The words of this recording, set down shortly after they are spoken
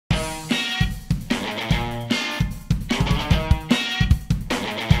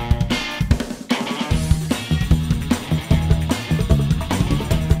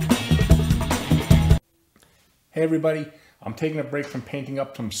Hey everybody, I'm taking a break from painting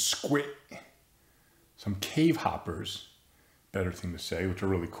up some cave hoppers, better thing to say, which are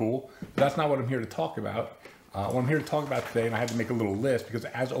really cool. But that's not what I'm here to talk about. What I'm here to talk about today, and I had to make a little list because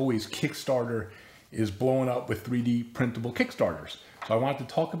as always, Kickstarter is blowing up with 3D printable Kickstarters. So I wanted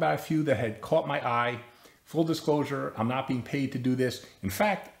to talk about a few that had caught my eye. Full disclosure, I'm not being paid to do this. In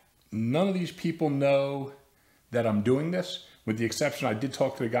fact, none of these people know that I'm doing this, with the exception, I did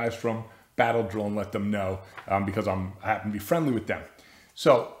talk to the guys from Battle Drill and let them know because I happen to be friendly with them.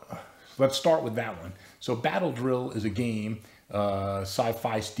 So let's start with that one. So Battle Drill is a game,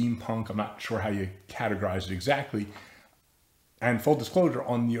 sci-fi, steampunk, I'm not sure how you categorize it exactly. And full disclosure,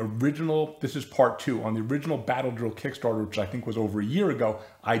 on the original, this is part 2, on the original Battle Drill Kickstarter, which I think was over a year ago,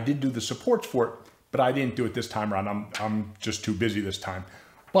 I did do the supports for it, but I didn't do it this time around. I'm just too busy this time.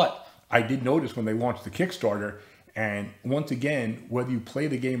 But I did notice when they launched the Kickstarter, and once again, whether you play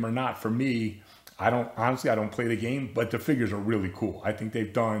the game or not, for me, honestly, I don't play the game, but the figures are really cool. I think they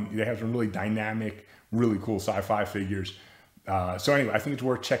have some really dynamic, really cool sci-fi figures. So anyway, I think it's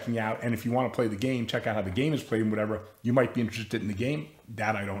worth checking out. And if you want to play the game, check out how the game is played and whatever. You might be interested in the game.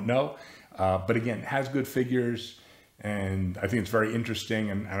 That I don't know. But again, it has good figures, and I think it's very interesting.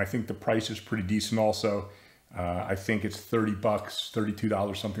 And I think the price is pretty decent also. I think it's $30,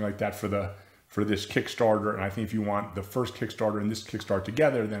 $32, something like that for this Kickstarter. And I think if you want the first Kickstarter and this Kickstarter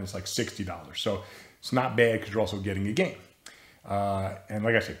together, then it's like $60. So it's not bad because you're also getting a game. And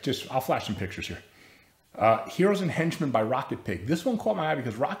like I said, I'll flash some pictures here. Heroes and Henchmen by Rocket Pig. This one caught my eye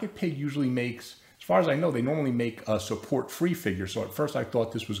because Rocket Pig usually makes, as far as I know, they normally make a support-free figure. So at first I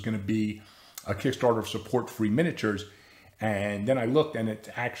thought this was going to be a Kickstarter of support-free miniatures. And then I looked, and it's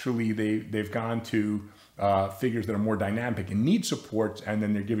actually, they've gone to figures that are more dynamic and need supports, and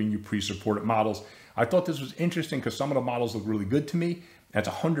then they're giving you pre-supported models. I thought this was interesting because some of the models look really good to me. That's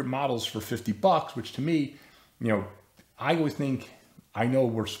 100 models for $50, which to me, you know, I always think, I know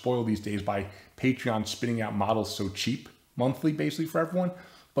we're spoiled these days by Patreon spitting out models so cheap monthly, basically for everyone.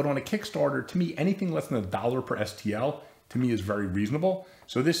 But on a Kickstarter, to me, anything less than $1 per STL, to me, is very reasonable.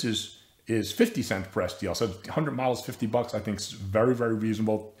 So this is 50 cents per STL. So 100 models, $50, I think is very, very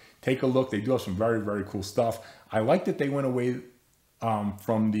reasonable. Take a look. They do have some very, very cool stuff. I like that they went away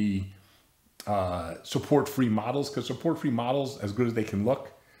from the support-free models, because support-free models, as good as they can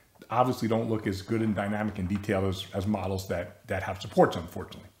look, obviously don't look as good and dynamic and detailed as models that have supports,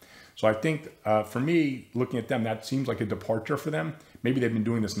 unfortunately. So I think for me, looking at them, that seems like a departure for them. Maybe they've been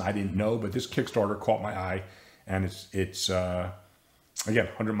doing this and I didn't know, but this Kickstarter caught my eye, and it's again,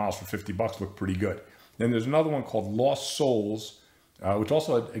 100 models for $50 look pretty good. Then there's another one called Lost Souls, which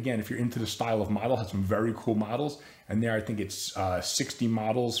also, again, if you're into the style of model, has some very cool models. And there, I think it's 60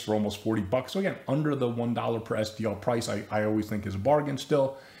 models for almost $40. So again, under the $1 per STL price, I always think is a bargain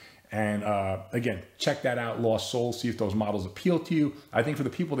still. And again, check that out, Lost Souls, see if those models appeal to you. I think for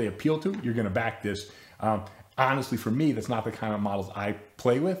the people they appeal to, you're going to back this. Honestly, for me, that's not the kind of models I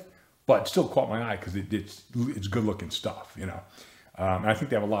play with, but still caught my eye because it's good looking stuff, you know. And I think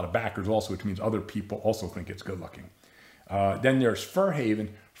they have a lot of backers also, which means other people also think it's good looking. Then there's Fur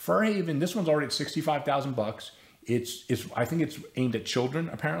Haven. Fur Haven, this one's already at $65,000. I think it's aimed at children,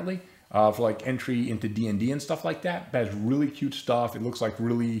 apparently, for like entry into D&D and stuff like that. That has really cute stuff. It looks like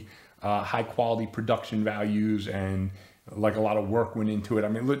really high quality production values, and like a lot of work went into it. I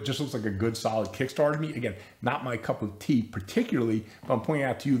mean, it just looks like a good, solid Kickstarter to me. Again, not my cup of tea particularly, but I'm pointing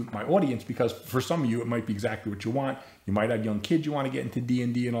out to you, my audience, because for some of you, it might be exactly what you want. You might have young kids you want to get into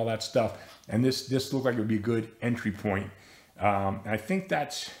D&D and all that stuff. And this looks like it would be a good entry point. I think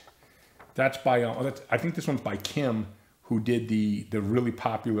that's by, I think this one's by Kim, who did the really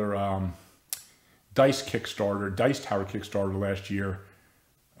popular Dice Tower Kickstarter last year.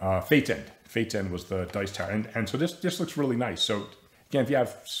 Fate's End. Fate's End was the Dice Tower. And so this looks really nice. So again, if you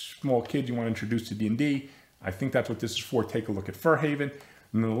have small kids you want to introduce to D&D, I think that's what this is for. Take a look at Fur Haven.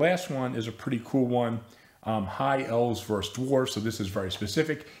 And then the last one is a pretty cool one. High Elves versus Dwarves. So this is very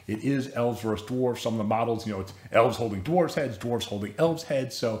specific. It is Elves versus Dwarves. Some of the models, you know, it's Elves holding Dwarves heads, Dwarves holding Elves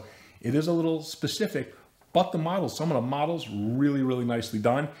heads. So it is a little specific, but some of the models really, really nicely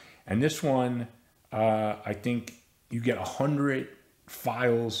done. And this one, I think you get 100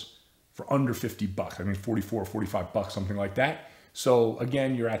 files for under $50. I mean, 44 or $45, something like that. So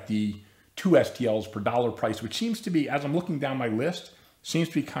again, you're at the 2 STLs per dollar price, which seems to be, as I'm looking down my list, seems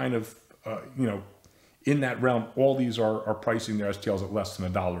to be kind of, you know, in that realm. All these are pricing their STLs at less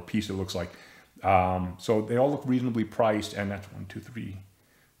than $1 a piece, it looks like. So they all look reasonably priced, and that's 1, 2, 3,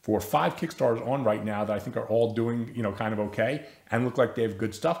 4, 5 Kickstarters on right now that I think are all doing, you know, kind of okay and look like they have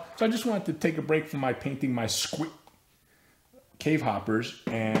good stuff. So I just wanted to take a break from my painting my cave hoppers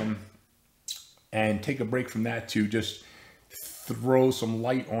and and take a break from that to just throw some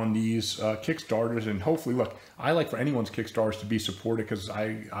light on these Kickstarters. And hopefully, look, I like for anyone's Kickstarters to be supported, because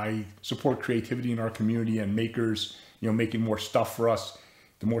I support creativity in our community and makers, you know, making more stuff for us.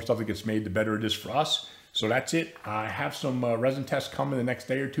 The more stuff that gets made, the better it is for us. So that's it. I have some resin tests coming the next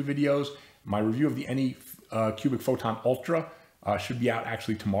day or two videos. My review of the Anycubic Photon Ultra should be out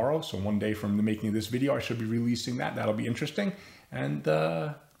actually tomorrow. So one day from the making of this video, I should be releasing that. That'll be interesting. And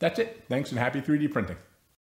that's it. Thanks, and happy 3D printing.